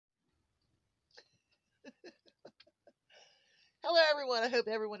everyone. I hope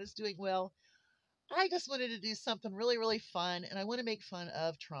everyone is doing well. I just wanted to do something really, really fun, and I want to make fun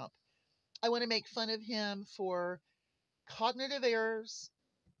of Trump. I want to make fun of him for cognitive errors,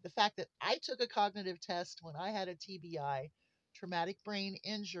 the fact that I took a cognitive test when I had a TBI, traumatic brain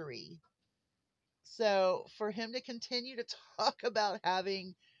injury. So for him to continue to talk about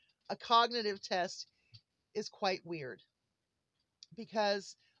having a cognitive test is quite weird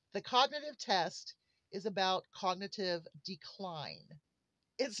because the cognitive test is about cognitive decline.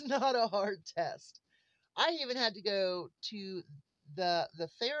 It's not a hard test. I even had to go to the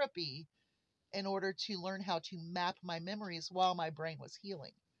therapy in order to learn how to map my memories while my brain was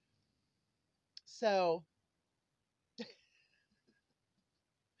healing. So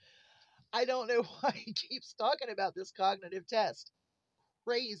I don't know why he keeps talking about this cognitive test.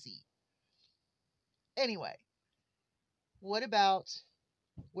 Crazy. Anyway, what about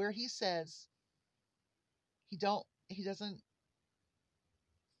where he says he doesn't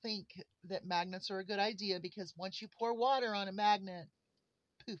think that magnets are a good idea because once you pour water on a magnet,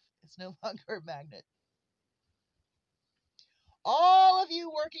 poof, it's no longer a magnet. All of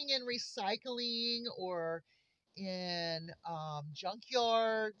you working in recycling or in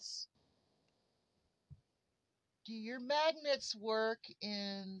junkyards, do your magnets work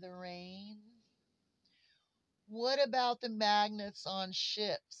in the rain? What about the magnets on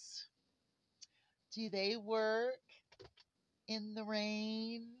ships? Do they work in the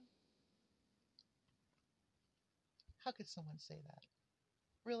rain? How could someone say that?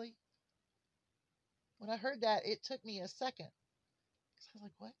 Really? When I heard that, it took me a second. I was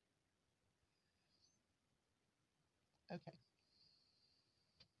like, what? Okay.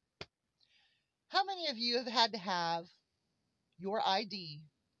 How many of you have had to have your ID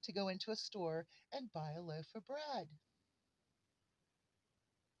to go into a store and buy a loaf of bread?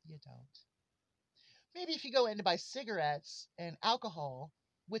 You don't. Maybe if you go in to buy cigarettes and alcohol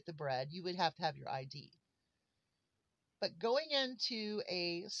with the bread, you would have to have your ID. But going into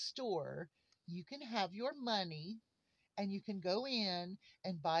a store, you can have your money and you can go in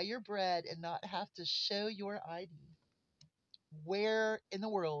and buy your bread and not have to show your ID. Where in the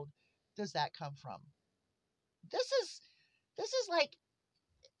world does that come from? This is like,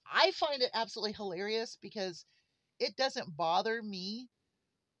 I find it absolutely hilarious because it doesn't bother me,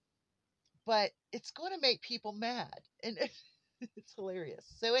 but it's going to make people mad. And it's hilarious.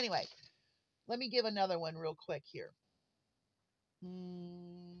 So anyway, let me give another one real quick here.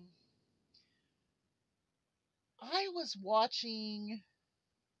 I was watching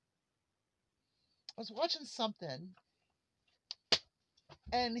something,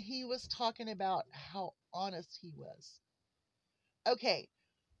 and he was talking about how honest he was. Okay,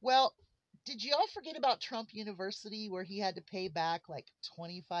 well, did y'all forget about Trump University where he had to pay back like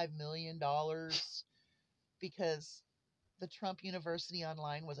 $25 million because the Trump University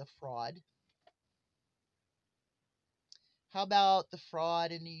online was a fraud? How about the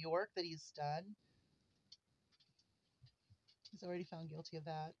fraud in New York that he's done? He's already found guilty of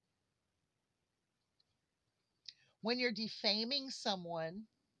that. When you're defaming someone,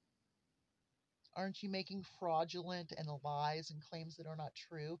 aren't you making fraudulent and lies and claims that are not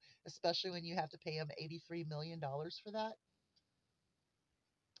true, especially when you have to pay him $83 million for that?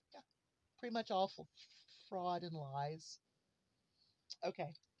 Yeah, pretty much all fraud and lies.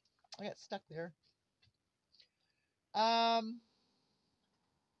 Okay, I got stuck there.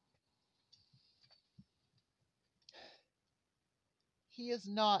 He is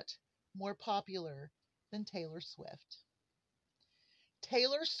not more popular than Taylor Swift.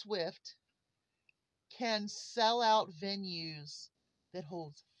 Taylor Swift can sell out venues that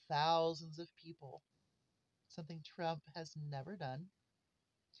holds thousands of people, something Trump has never done.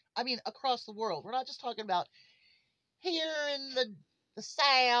 I mean, across the world. We're not just talking about here in the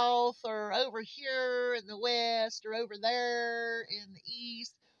South or over here in the West or over there in the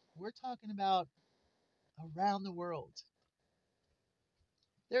East. We're talking about around the world.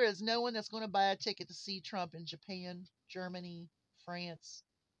 There is no one that's going to buy a ticket to see Trump in Japan, Germany, France.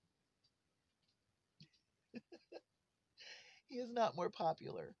 He is not more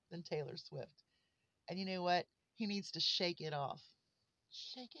popular than Taylor Swift. And you know what? He needs to shake it off.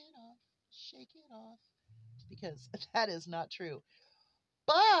 Shake it off. Shake it off. Because that is not true.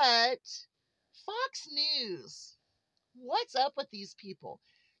 But Fox News, what's up with these people?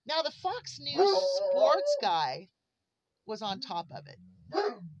 Now, the Fox News sports guy was on top of it.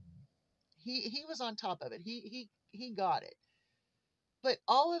 He was on top of it. He got it. But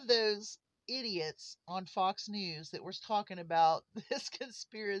all of those idiots on Fox News that were talking about this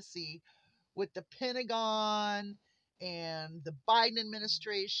conspiracy with the Pentagon and the Biden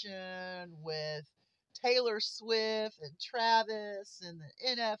administration, with Taylor Swift and Travis and the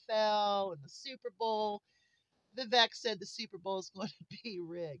NFL and the Super Bowl. Vivek said the Super Bowl is going to be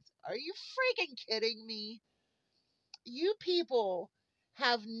rigged. Are you freaking kidding me? You people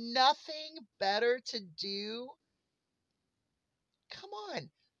have nothing better to do. Come on.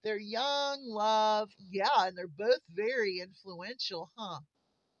 They're young, love, yeah, and they're both very influential, huh?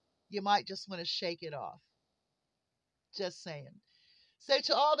 You might just want to shake it off. Just saying. So,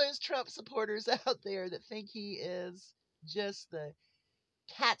 to all those Trump supporters out there that think he is just the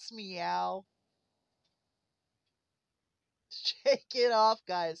cat's meow, shake it off,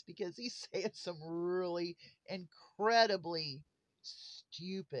 guys, because he's saying some really incredibly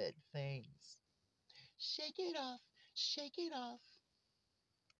stupid things. Shake it off, shake it off.